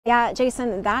Yeah,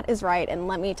 Jason, that is right. And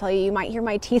let me tell you, you might hear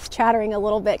my teeth chattering a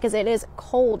little bit because it is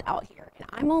cold out here. And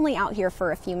I'm only out here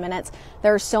for a few minutes.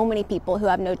 There are so many people who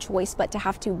have no choice but to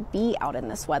have to be out in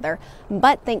this weather.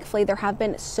 But thankfully, there have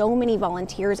been so many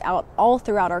volunteers out all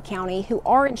throughout our county who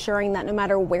are ensuring that no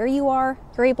matter where you are,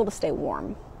 you're able to stay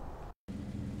warm.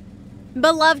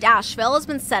 Beloved Asheville has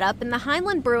been set up in the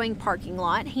Highland Brewing parking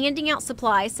lot, handing out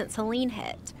supplies since Helene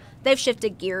hit. They've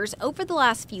shifted gears over the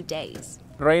last few days.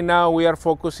 Right now we are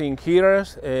focusing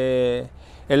heaters,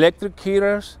 electric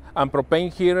heaters and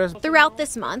propane heaters. Throughout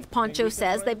this month, Poncho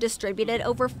says they've distributed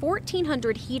over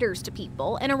 1,400 heaters to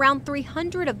people, and around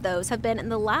 300 of those have been in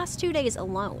the last 2 days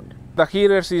alone. The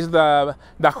heaters is the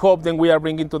hope that we are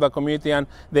bringing to the community, and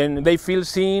then they feel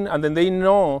seen, and then they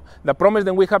know the promise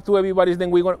that we have to everybody is that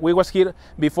we was here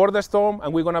before the storm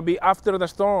and we're going to be after the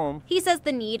storm. He says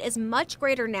the need is much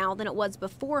greater now than it was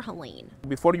before Helene.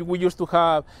 Before we used to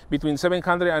have between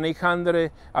 700 and 800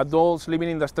 adults living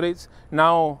in the streets.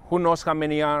 Now who knows how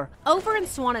many are. Over in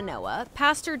Swannanoa,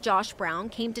 Pastor Josh Brown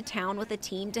came to town with a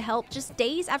team to help just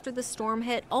days after the storm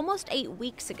hit almost 8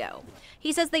 weeks ago.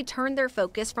 He says they turned their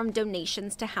focus from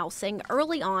donations to housing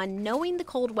early on, knowing the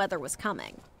cold weather was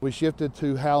coming. We shifted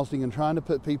to housing and trying to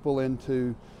put people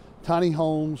into tiny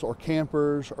homes or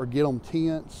campers or get them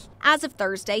tents. As of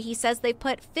Thursday, he says they've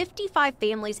put 55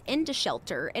 families into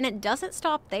shelter, and it doesn't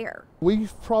stop there.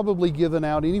 We've probably given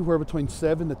out anywhere between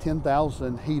 7,000 to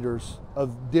 10,000 heaters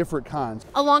of different kinds.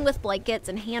 Along with blankets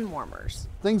and hand warmers.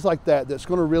 Things like that that's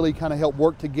going to really kind of help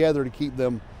work together to keep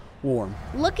them warm.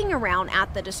 Looking around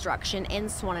at the destruction in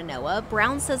Swannanoa,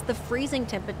 Brown says the freezing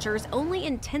temperatures only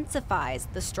intensifies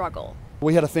the struggle.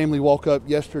 We had a family walk up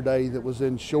yesterday that was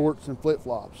in shorts and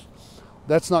flip-flops.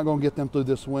 That's not going to get them through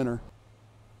this winter.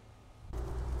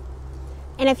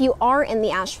 And if you are in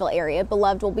the Asheville area,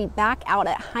 Beloved will be back out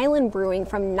at Highland Brewing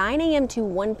from 9 a.m. to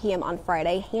 1 p.m. on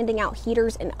Friday, handing out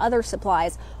heaters and other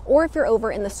supplies. Or if you're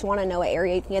over in the Swannanoa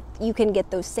area, you can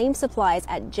get those same supplies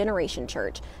at Generation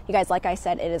Church. You guys, like I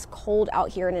said, it is cold out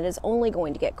here and it is only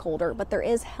going to get colder, but there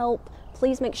is help.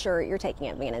 Please make sure you're taking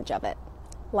advantage of it.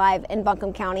 Live in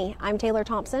Buncombe County, I'm Taylor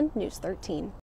Thompson, News 13.